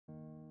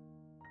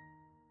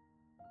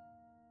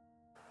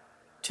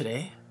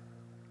Today,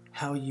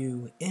 how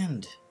you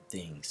end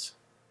things.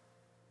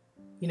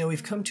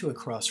 We've come to a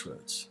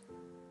crossroads.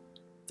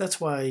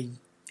 That's why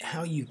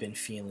how you've been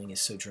feeling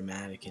is so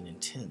dramatic and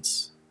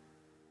intense.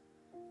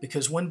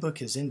 Because one book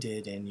has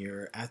ended and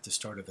you're at the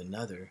start of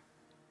another,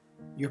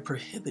 you're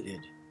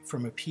prohibited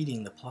from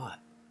repeating the plot.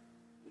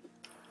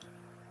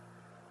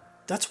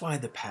 That's why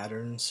the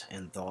patterns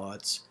and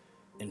thoughts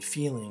and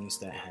feelings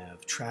that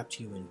have trapped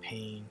you in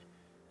pain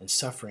and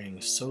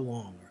suffering so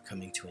long are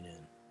coming to an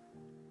end.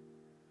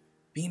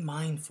 Be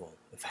mindful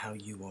of how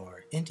you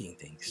are ending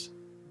things.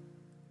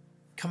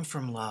 Come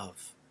from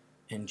love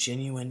and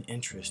genuine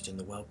interest in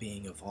the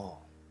well-being of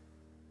all.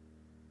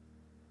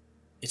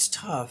 It's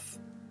tough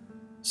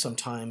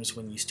sometimes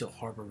when you still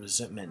harbor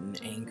resentment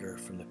and anger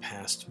from the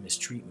past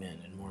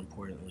mistreatment and, more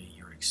importantly,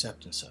 your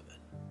acceptance of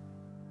it.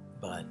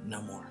 But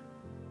no more.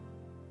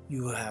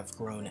 You have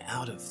grown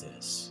out of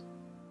this.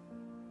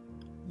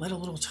 Let a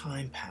little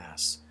time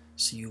pass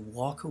so you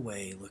walk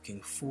away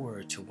looking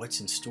forward to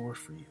what's in store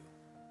for you,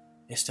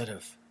 instead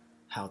of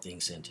how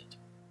things ended.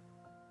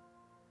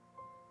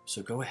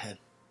 So go ahead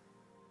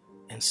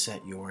and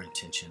set your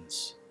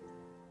intentions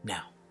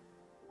now.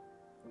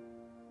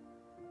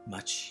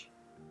 Much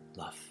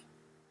love.